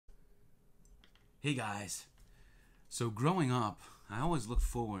Hey guys. So growing up, I always looked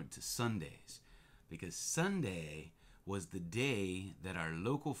forward to Sundays because Sunday was the day that our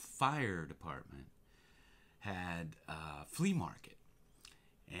local fire department had a flea market.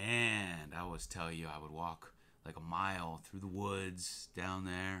 And I always tell you I would walk like a mile through the woods down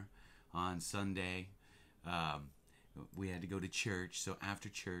there on Sunday. Um, we had to go to church, so after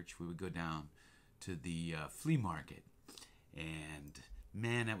church we would go down to the flea market. And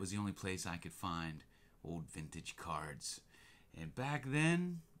man, that was the only place I could find old vintage cards. And back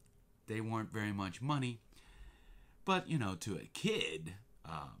then, they weren't very much money. But, you know, to a kid,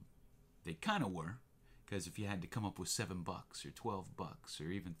 they kind of were. Because if you had to come up with $7 or $12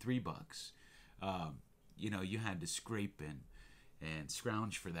 or even $3, you know, you had to scrape and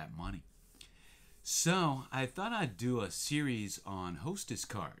scrounge for that money. So I thought I'd do a series on hostess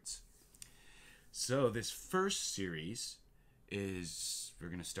cards. So this first series is, we're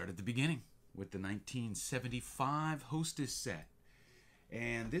going to start at the beginning with the 1975 Hostess set.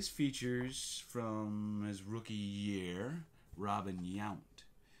 And this features from his rookie year, Robin Yount.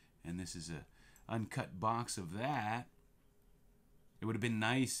 And this is a uncut box of that. It would have been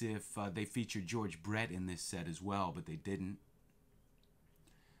nice if they featured George Brett in this set as well, but they didn't.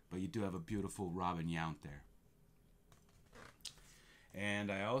 But you do have a beautiful Robin Yount there.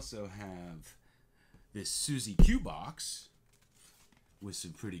 And I also have this Susie Q box with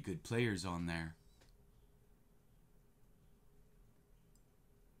some pretty good players on there.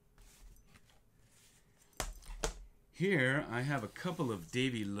 Here I have a couple of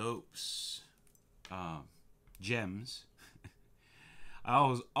Davy Lopes gems.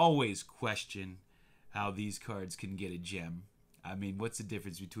 I always question how these cards can get a gem. I mean, what's the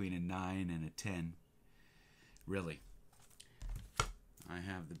difference between a 9 and a 10? Really. I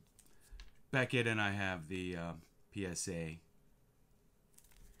have the Beckett and I have the PSA.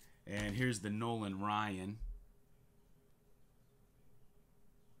 And here's the Nolan Ryan.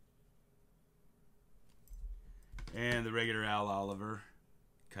 And the regular Al Oliver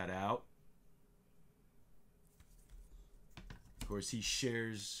cut out. Of course, he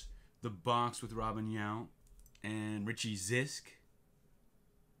shares the box with Robin Yount and Richie Zisk.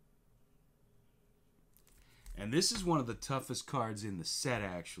 And this is one of the toughest cards in the set,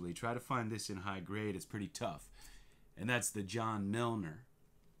 actually. Try to find this in high grade. It's pretty tough. And that's the John Milner.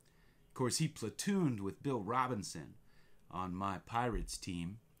 Of course, he platooned with Bill Robinson on my Pirates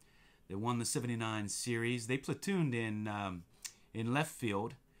team. They won the '79 series. They platooned in left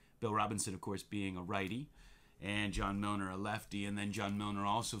field. Bill Robinson, of course, being a righty, and John Milner a lefty. And then John Milner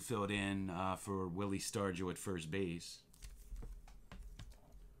also filled in for Willie Stargell at first base.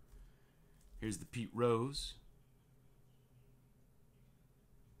 Here's the Pete Rose.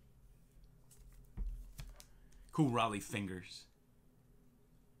 Cool Raleigh fingers.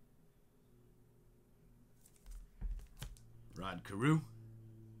 Rod Carew.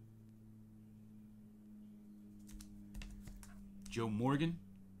 Joe Morgan.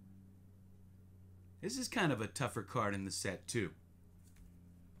 This is kind of a tougher card in the set, too.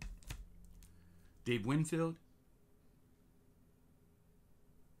 Dave Winfield.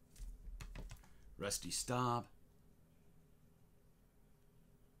 Rusty Staub.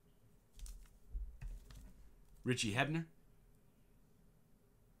 Richie Hebner.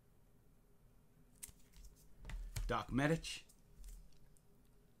 Doc Medich.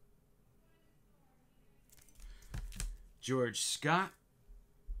 George Scott.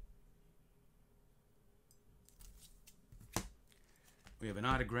 We have an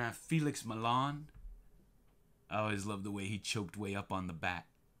autograph, Felix Milan. I always love the way he choked way up on the bat.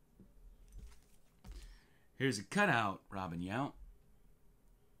 Here's a cutout, Robin Yount.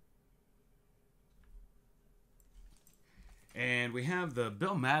 And we have the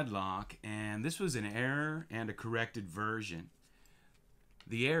Bill Madlock, and this was an error and a corrected version.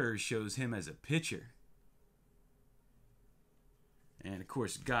 The error shows him as a pitcher. And, of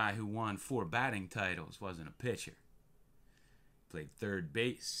course, a guy who won 4 batting titles wasn't a pitcher. Played third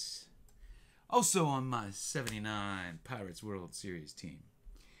base. Also on my '79 Pirates World Series team.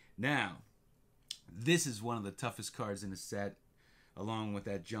 Now, this is one of the toughest cards in the set, along with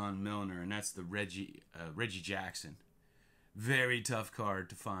that John Milner, and that's the Reggie Jackson. Very tough card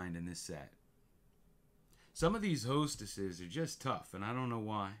to find in this set. Some of these hostesses are just tough, and I don't know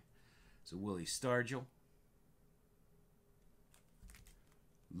why. So Willie Stargell.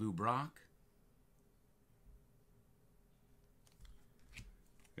 Lou Brock.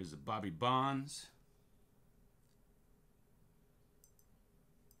 There's a Bobby Bonds.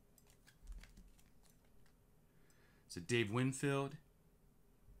 It's a Dave Winfield.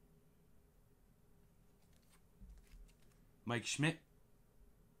 Mike Schmidt.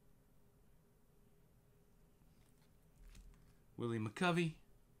 Willie McCovey.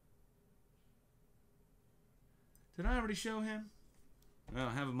 Did I already show him? Well,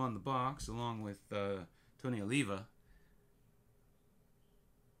 I have him on the box along with Tony Oliva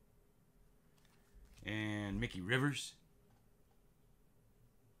and Mickey Rivers.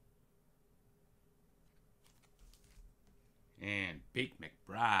 And Bake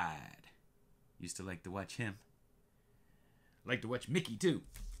McBride. Used to like to watch him. Like to watch Mickey too.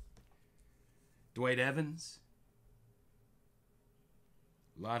 Dwight Evans.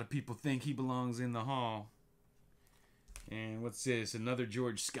 A lot of people think he belongs in the Hall. And what's this? Another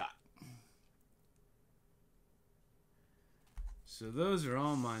George Scott. So those are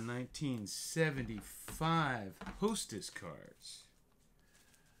all my 1975 Hostess cards.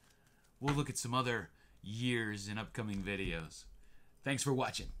 We'll look at some other years in upcoming videos. Thanks for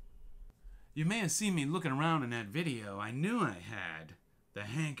watching. You may have seen me looking around in that video. I knew I had the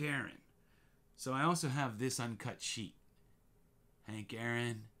Hank Aaron. So I also have this uncut sheet. Hank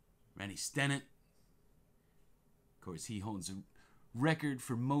Aaron, Randy Stennett. Of course, he holds a record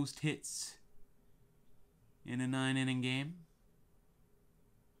for most hits in a 9-inning game.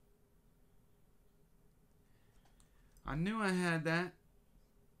 I knew I had that.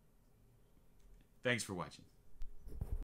 Thanks for watching.